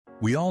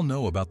We all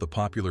know about the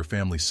popular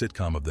family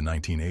sitcom of the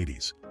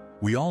 1980s.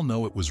 We all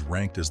know it was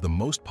ranked as the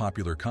most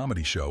popular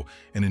comedy show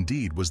and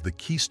indeed was the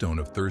keystone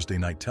of Thursday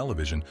night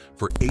television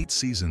for 8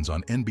 seasons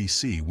on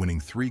NBC,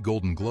 winning 3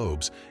 Golden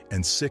Globes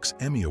and 6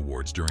 Emmy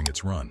Awards during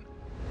its run.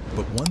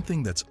 But one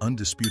thing that's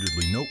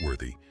undisputedly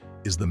noteworthy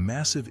is the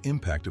massive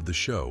impact of the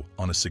show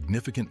on a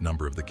significant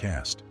number of the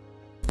cast.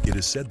 It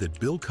is said that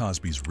Bill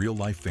Cosby's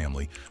real-life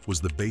family was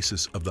the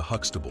basis of the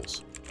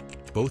Huxtables.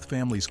 Both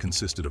families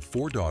consisted of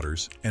 4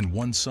 daughters and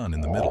 1 son in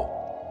the middle.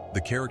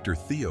 The character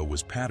Theo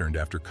was patterned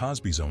after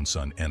Cosby's own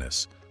son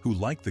Ennis, who,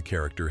 like the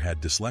character,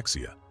 had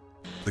dyslexia.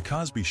 The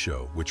Cosby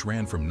Show, which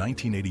ran from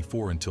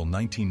 1984 until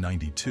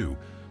 1992,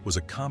 was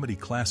a comedy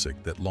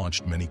classic that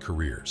launched many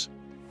careers.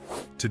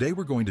 Today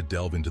we're going to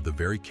delve into the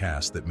very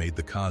cast that made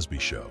The Cosby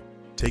Show,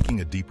 taking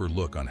a deeper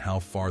look on how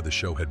far the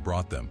show had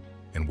brought them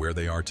and where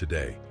they are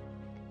today.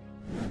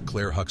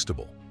 Clair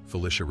Huxtable,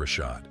 Phylicia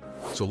Rashad.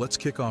 So let's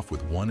kick off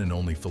with one and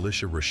only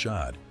Phylicia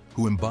Rashad,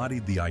 who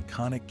embodied the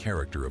iconic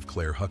character of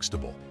Clair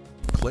Huxtable.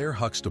 Clair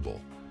Huxtable,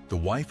 the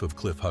wife of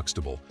Cliff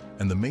Huxtable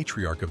and the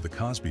matriarch of the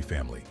Cosby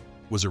family,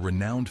 was a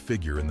renowned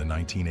figure in the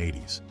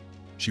 1980s.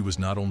 She was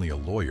not only a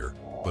lawyer,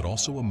 but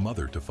also a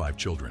mother to 5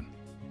 children.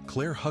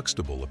 Clair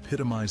Huxtable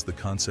epitomized the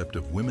concept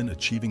of women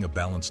achieving a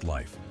balanced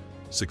life,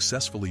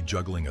 successfully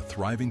juggling a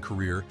thriving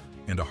career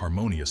and a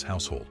harmonious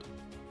household.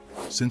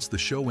 Since the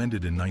show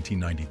ended in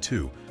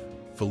 1992,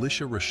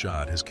 Phylicia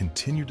Rashad has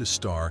continued to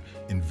star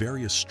in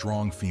various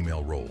strong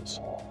female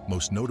roles,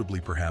 most notably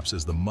perhaps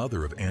as the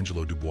mother of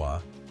Angelo Dubois,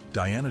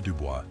 Diana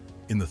Dubois,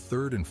 in the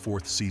 3rd and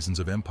 4th seasons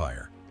of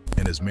Empire,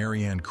 and as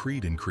Marianne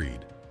Creed in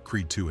Creed,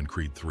 Creed 2 and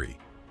Creed 3.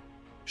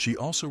 She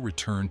also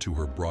returned to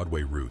her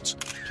Broadway roots,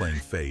 playing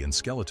Faye in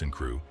Skeleton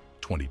Crew,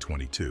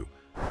 2022,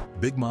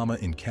 Big Mama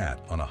in Cat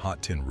on a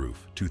Hot Tin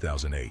Roof,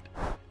 2008,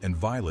 and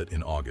Violet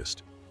in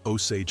August,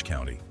 Osage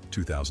County,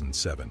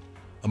 2007,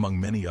 among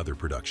many other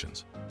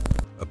productions.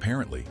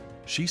 Apparently,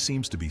 she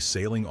seems to be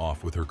sailing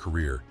off with her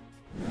career.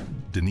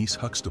 Danise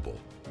Huxtable,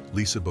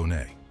 Lisa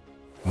Bonet.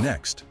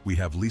 Next, we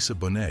have Lisa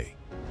Bonet,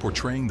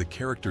 portraying the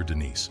character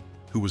Danise,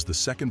 who was the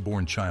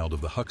second-born child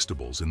of the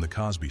Huxtables in The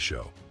Cosby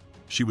Show.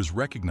 She was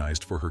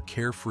recognized for her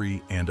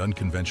carefree and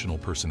unconventional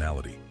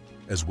personality,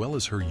 as well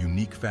as her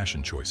unique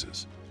fashion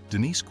choices.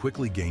 Danise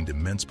quickly gained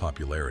immense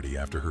popularity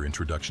after her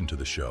introduction to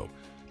the show,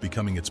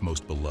 becoming its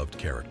most beloved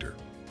character.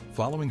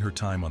 Following her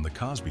time on The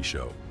Cosby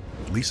Show,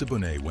 Lisa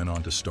Bonet went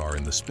on to star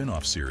in the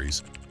spin-off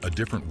series A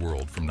Different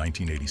World from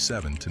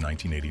 1987 to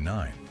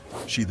 1989.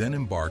 She then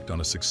embarked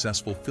on a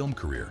successful film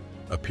career,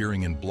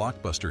 appearing in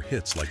blockbuster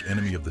hits like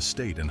Enemy of the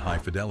State and High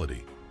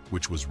Fidelity,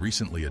 which was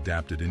recently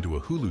adapted into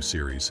a Hulu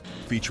series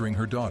featuring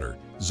her daughter,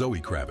 Zoe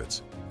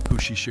Kravitz, who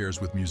she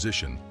shares with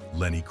musician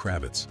Lenny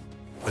Kravitz.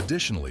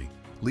 Additionally,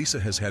 Lisa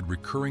has had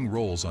recurring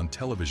roles on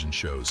television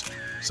shows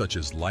such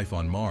as Life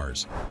on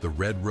Mars, The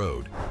Red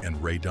Road,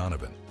 and Ray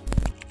Donovan.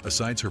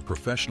 Aside her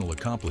professional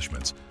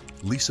accomplishments,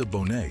 Lisa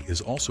Bonet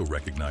is also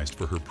recognized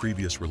for her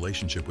previous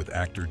relationship with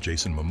actor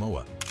Jason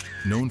Momoa,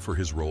 known for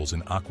his roles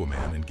in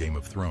Aquaman and Game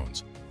of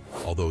Thrones.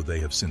 Although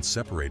they have since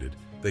separated,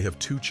 they have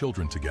 2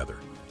 children together,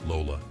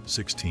 Lola,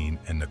 16,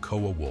 and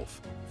Nakoa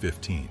Wolf,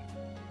 15.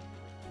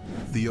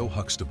 Theo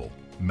Huxtable,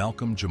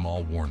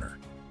 Malcolm-Jamal Warner.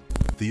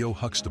 Theo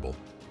Huxtable,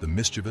 the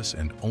mischievous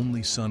and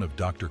only son of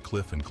Dr.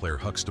 Cliff and Clair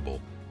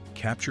Huxtable,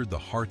 captured the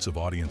hearts of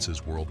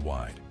audiences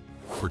worldwide.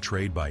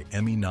 Portrayed by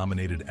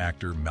Emmy-nominated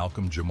actor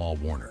Malcolm-Jamal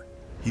Warner,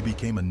 he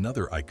became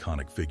another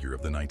iconic figure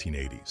of the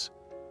 1980s.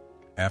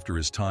 After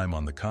his time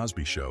on The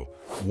Cosby Show,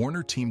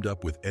 Warner teamed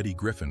up with Eddie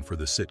Griffin for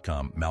the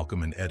sitcom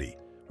Malcolm and Eddie,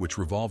 which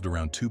revolved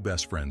around 2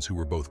 best friends who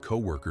were both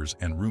co-workers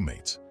and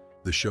roommates.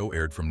 The show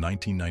aired from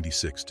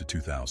 1996 to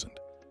 2000.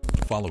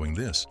 Following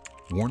this,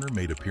 Warner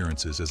made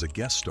appearances as a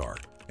guest star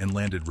and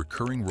landed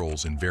recurring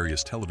roles in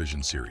various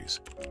television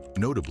series.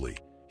 Notably,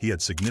 he had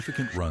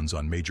significant runs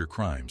on Major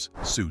Crimes,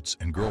 Suits,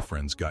 and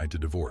Girlfriend's Guide to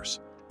Divorce.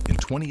 In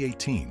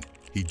 2018,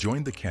 he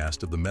joined the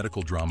cast of the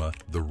medical drama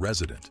The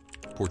Resident,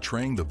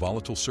 portraying the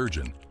volatile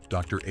surgeon,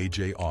 Dr.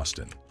 A.J.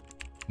 Austin.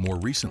 More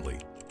recently,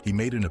 he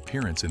made an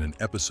appearance in an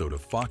episode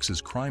of Fox's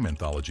crime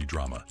anthology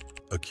drama,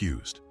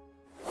 Accused.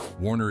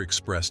 Warner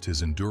expressed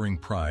his enduring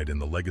pride in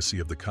the legacy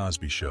of The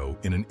Cosby Show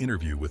in an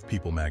interview with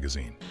People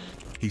magazine.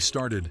 He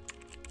started,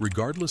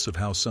 "Regardless of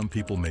how some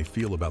people may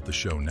feel about the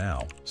show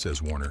now,"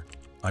 says Warner,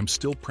 "I'm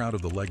still proud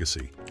of the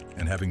legacy,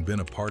 and having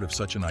been a part of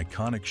such an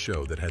iconic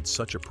show that had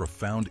such a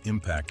profound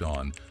impact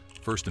on,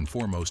 first and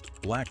foremost,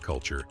 Black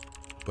culture,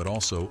 but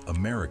also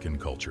American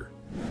culture."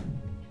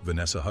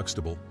 Venessa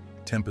Huxtable,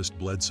 Tempsett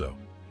Bledsoe.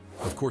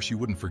 Of course, you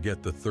wouldn't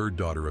forget the 3rd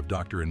daughter of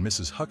Dr. and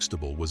Mrs.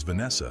 Huxtable was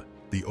Venessa,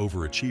 the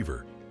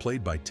overachiever,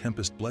 played by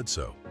Tempsett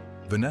Bledsoe.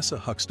 Venessa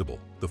Huxtable,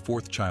 the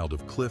 4th child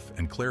of Cliff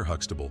and Clair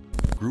Huxtable,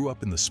 grew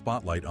up in the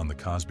spotlight on The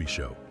Cosby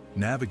Show,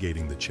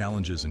 navigating the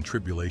challenges and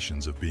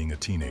tribulations of being a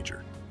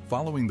teenager.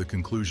 Following the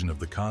conclusion of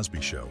The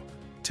Cosby Show,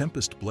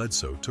 Tempsett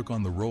Bledsoe took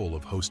on the role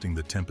of hosting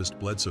The Tempsett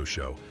Bledsoe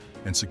Show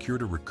and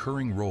secured a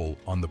recurring role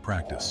on The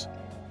Practice.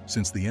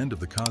 Since the end of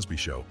The Cosby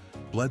Show,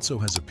 Bledsoe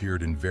has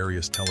appeared in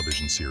various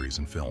television series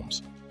and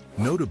films.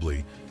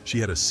 Notably, she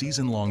had a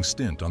season-long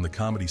stint on the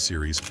comedy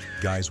series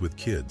Guys with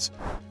Kids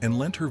and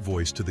lent her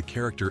voice to the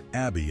character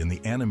Abby in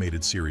the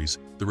animated series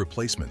The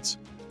Replacements.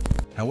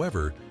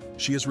 However,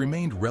 she has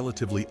remained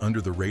relatively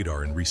under the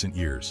radar in recent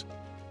years.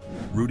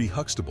 Rudy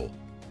Huxtable,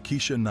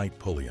 Keshia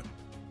Knight-Pulliam.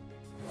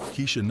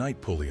 Keshia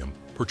Knight-Pulliam,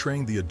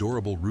 portraying the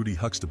adorable Rudy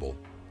Huxtable,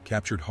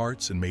 captured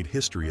hearts and made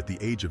history at the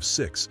age of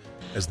 6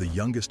 as the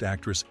youngest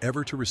actress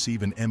ever to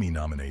receive an Emmy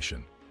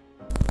nomination.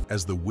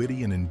 As the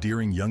witty and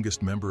endearing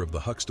youngest member of the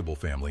Huxtable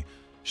family,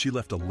 she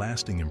left a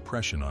lasting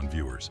impression on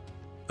viewers.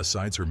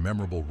 Aside her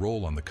memorable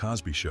role on The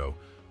Cosby Show,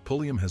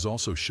 Pulliam has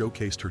also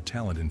showcased her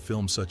talent in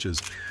films such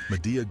as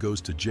Madea Goes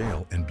to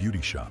Jail and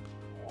Beauty Shop.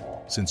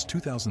 Since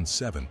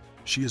 2007,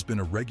 she has been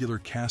a regular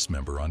cast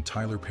member on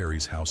Tyler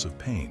Perry's House of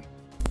Pain.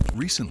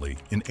 Recently,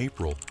 in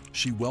April,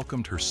 she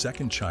welcomed her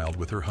second child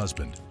with her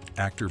husband,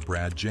 actor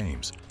Brad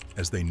James,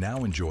 as they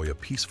now enjoy a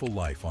peaceful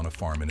life on a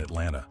farm in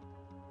Atlanta.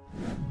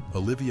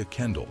 Olivia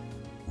Kendall,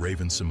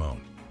 Rven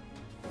Symone.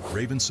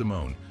 Rven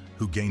Symone,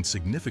 who gained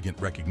significant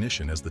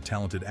recognition as the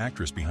talented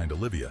actress behind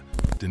Olivia,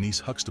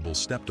 Danise Huxtable's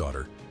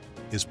stepdaughter,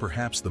 is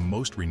perhaps the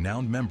most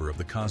renowned member of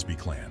the Cosby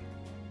clan.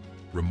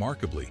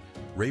 Remarkably,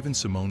 Rven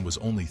Symone was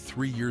only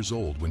 3 years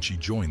old when she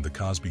joined the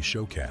Cosby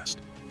Show cast.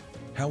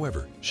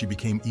 However, she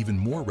became even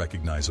more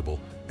recognizable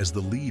as the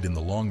lead in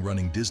the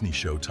long-running Disney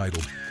show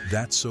titled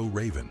That's So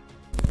Raven,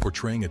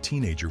 portraying a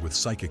teenager with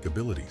psychic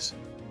abilities.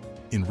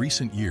 In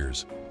recent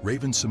years,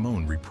 Rven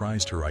Symone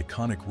reprised her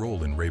iconic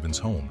role in Raven's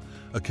Home,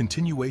 a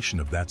continuation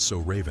of That's So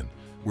Raven,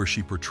 where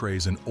she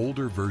portrays an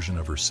older version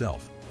of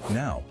herself,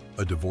 now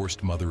a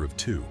divorced mother of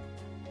 2.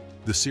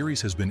 The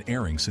series has been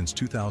airing since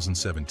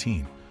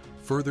 2017,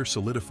 further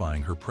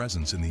solidifying her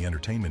presence in the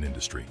entertainment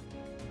industry.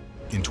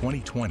 In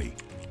 2020,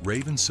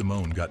 Rven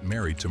Symone got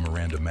married to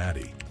Miranda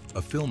Maddie,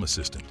 a film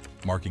assistant,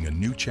 marking a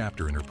new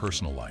chapter in her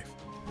personal life.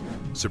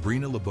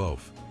 Sabrina Beauf,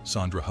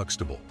 Sondra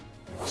Huxtable.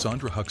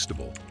 Sondra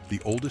Huxtable, the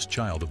oldest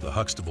child of the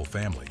Huxtable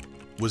family,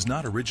 was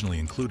not originally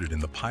included in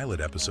the pilot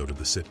episode of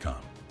the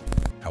sitcom.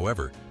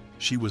 However,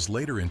 she was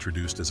later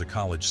introduced as a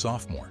college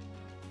sophomore,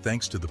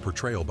 thanks to the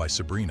portrayal by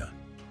Sabrina.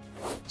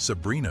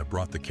 Sabrina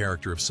brought the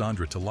character of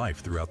Sondra to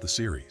life throughout the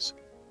series.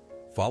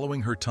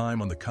 Following her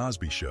time on The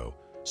Cosby Show,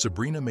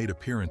 Sabrina made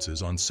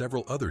appearances on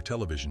several other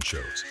television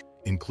shows,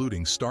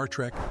 including Star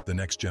Trek: The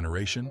Next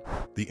Generation,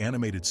 the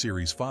animated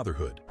series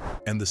Fatherhood,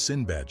 and The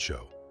Sinbad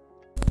Show.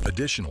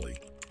 Additionally,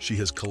 she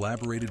has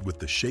collaborated with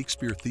the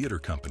Shakespeare Theater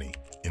Company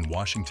in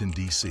Washington,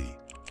 D.C.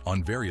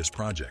 on various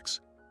projects.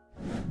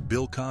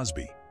 Bill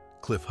Cosby,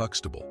 Cliff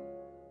Huxtable.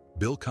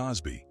 Bill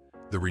Cosby,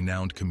 the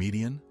renowned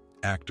comedian,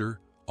 actor,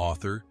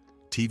 author,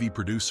 TV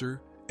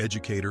producer,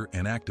 educator,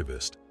 and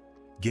activist,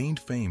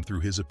 gained fame through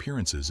his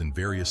appearances in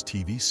various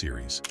TV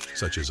series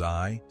such as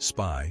I,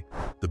 Spy,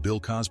 The Bill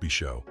Cosby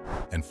Show,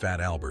 and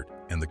Fat Albert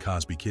and The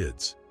Cosby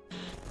Kids.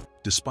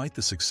 Despite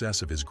the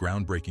success of his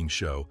groundbreaking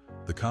show,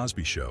 The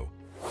Cosby Show,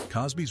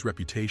 Cosby's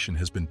reputation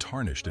has been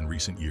tarnished in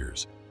recent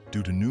years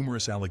due to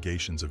numerous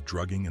allegations of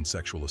drugging and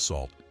sexual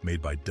assault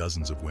made by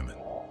dozens of women.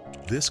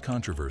 This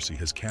controversy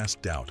has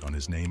cast doubt on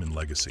his name and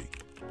legacy,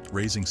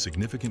 raising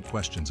significant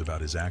questions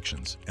about his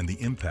actions and the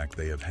impact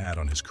they have had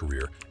on his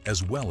career,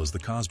 as well as The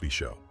Cosby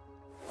Show.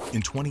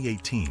 In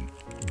 2018,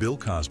 Bill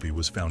Cosby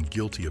was found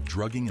guilty of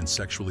drugging and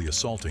sexually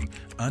assaulting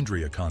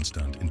Andrea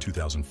Constant in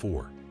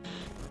 2004.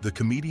 The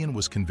comedian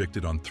was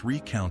convicted on 3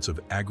 counts of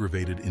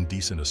aggravated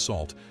indecent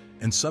assault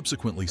and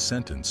subsequently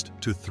sentenced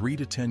to 3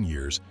 to 10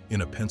 years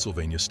in a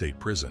Pennsylvania state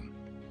prison.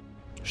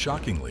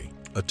 Shockingly,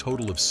 a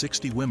total of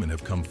 60 women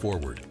have come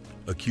forward,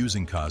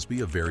 accusing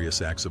Cosby of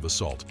various acts of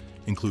assault,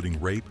 including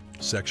rape,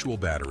 sexual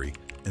battery,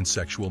 and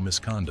sexual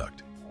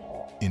misconduct.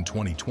 In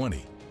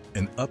 2020,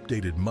 an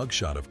updated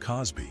mugshot of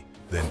Cosby,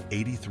 then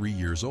 83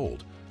 years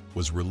old,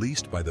 was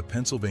released by the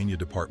Pennsylvania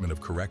Department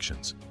of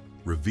Corrections,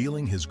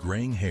 revealing his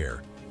graying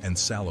hair and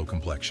sallow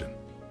complexion.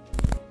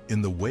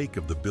 In the wake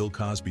of the Bill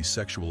Cosby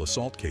sexual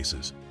assault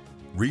cases,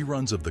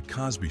 reruns of The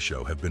Cosby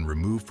Show have been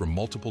removed from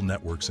multiple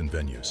networks and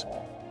venues.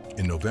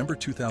 In November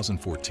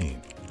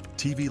 2014,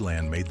 TV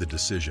Land made the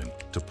decision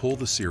to pull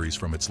the series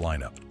from its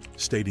lineup,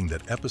 stating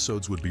that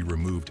episodes would be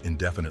removed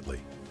indefinitely.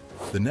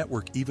 The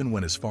network even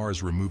went as far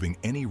as removing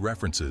any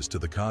references to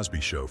The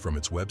Cosby Show from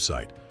its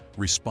website,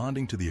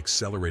 responding to the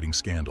accelerating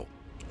scandal.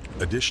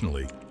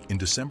 Additionally, in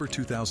December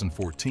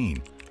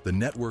 2014, the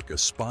network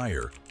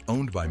Aspire,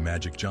 owned by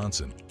Magic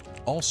Johnson,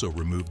 also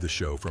removed the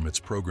show from its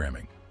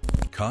programming.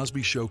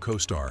 Cosby Show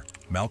co-star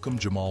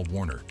Malcolm-Jamal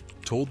Warner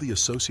told the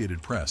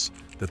Associated Press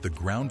that the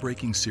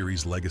groundbreaking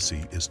series'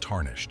 legacy is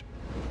tarnished.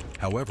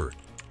 However,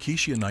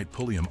 Keshia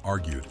Knight-Pulliam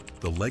argued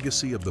the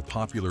legacy of the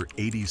popular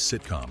 80s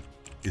sitcom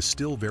is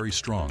still very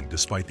strong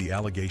despite the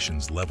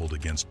allegations leveled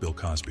against Bill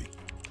Cosby.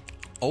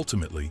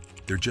 Ultimately,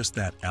 they're just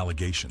that,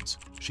 allegations,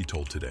 she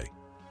told Today.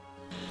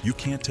 You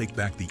can't take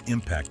back the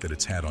impact that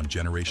it's had on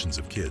generations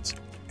of kids,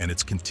 and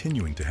it's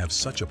continuing to have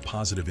such a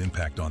positive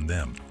impact on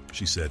them,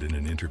 she said in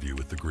an interview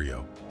with The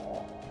Griot.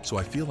 So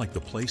I feel like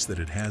the place that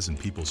it has in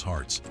people's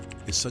hearts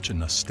is such a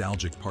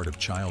nostalgic part of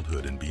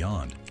childhood and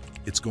beyond,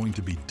 it's going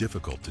to be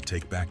difficult to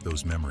take back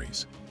those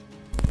memories.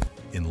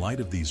 In light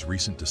of these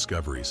recent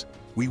discoveries,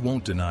 we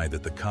won't deny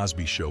that The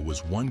Cosby Show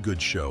was one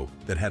good show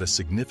that had a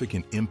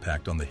significant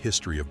impact on the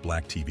history of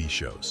black TV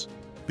shows.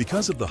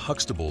 Because of the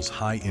Huxtables'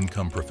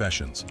 high-income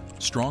professions,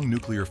 strong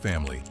nuclear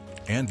family,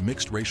 and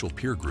mixed racial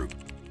peer group,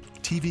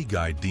 TV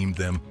Guide deemed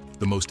them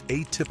the most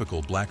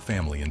atypical black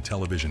family in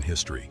television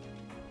history.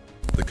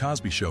 The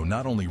Cosby Show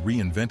not only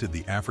reinvented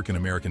the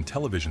African-American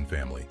television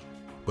family,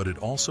 but it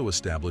also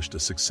established a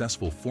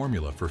successful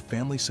formula for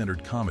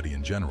family-centered comedy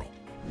in general.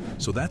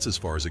 So that's as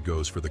far as it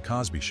goes for The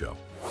Cosby Show.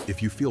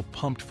 If you feel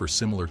pumped for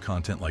similar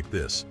content like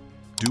this,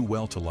 do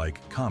well to like,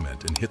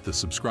 comment, and hit the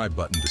subscribe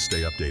button to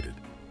stay updated.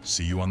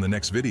 See you on the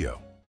next video.